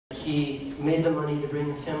he made the money to bring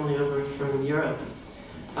the family over from Europe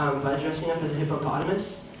by dressing up as a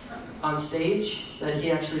hippopotamus on stage, that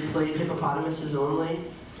he actually played hippopotamuses only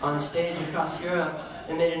on stage across Europe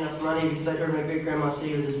and made enough money because I heard my great-grandma say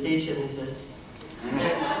he was a stage hypnotist.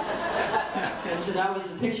 And so that was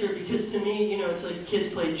the picture, because to me, you know, it's like kids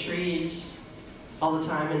played trees all the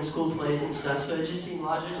time in school plays and stuff, so it just seemed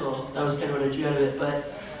logical. That was kind of what I drew out of it.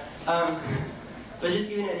 But just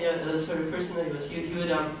to give you an idea of the sort of person that he was, he would,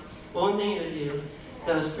 well, one thing he would do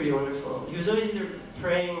that was pretty wonderful. He was always either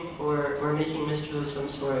praying or making mischief of some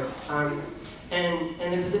sort. And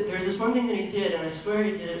there was this one thing that he did, and I swear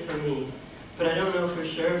he did it for me, but I don't know for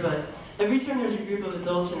sure, but every time there's a group of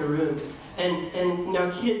adults in a room, and now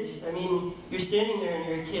kids, I mean, you're standing there and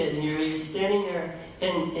you're a kid, and you're standing there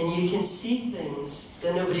and you can see things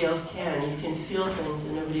that nobody else can. You can feel things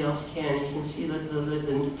that nobody else can. You can see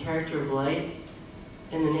the character of light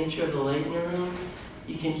and the nature of the light in your room.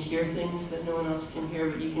 You can hear things that no one else can hear,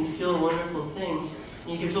 but you can feel wonderful things.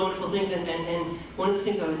 And you can feel wonderful things, and one of the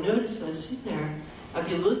things I would notice, I'd sit there, I'd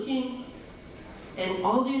be looking, and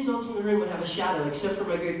all the adults in the room would have a shadow, except for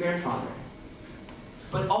my great-grandfather.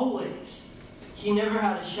 But always, he never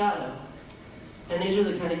had a shadow. And these are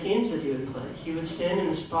the kind of games that he would play. He would stand in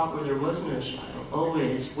the spot where there was no shadow,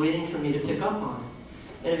 always waiting for me to pick up on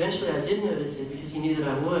it. And eventually I did notice it because he knew that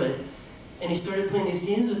I would. And he started playing these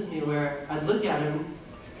games with me where I'd look at him,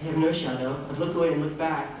 he'd have no shadow, I'd look away and look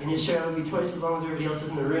back, and his shadow would be twice as long as everybody else's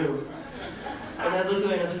in the room. And I'd look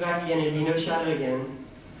away and I'd look back again, and it'd be no shadow again.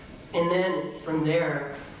 And then, from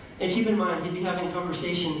there, and keep in mind, he'd be having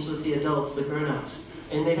conversations with the adults, the grown-ups,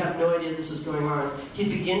 and they'd have no idea this was going on. He'd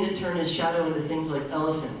begin to turn his shadow into things like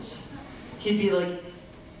elephants. He'd be like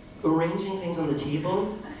arranging things on the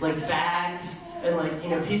table, like bags, and like, you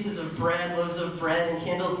know, pieces of bread, loaves of bread and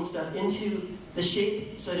candles and stuff into the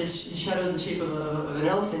shape, so his shadow is the shape of an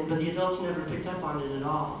elephant, but the adults never picked up on it at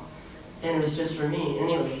all. And it was just for me.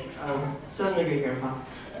 Anyway, so that's my great-grandpa.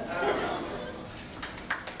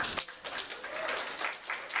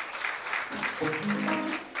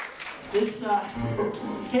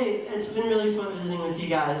 Hey, it's been really fun visiting with you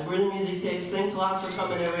guys. We're the Music Tapes. Thanks a lot for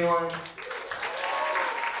coming, everyone.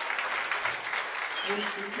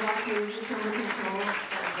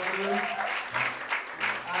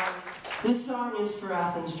 This song is for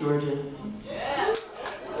Athens, Georgia. Yeah.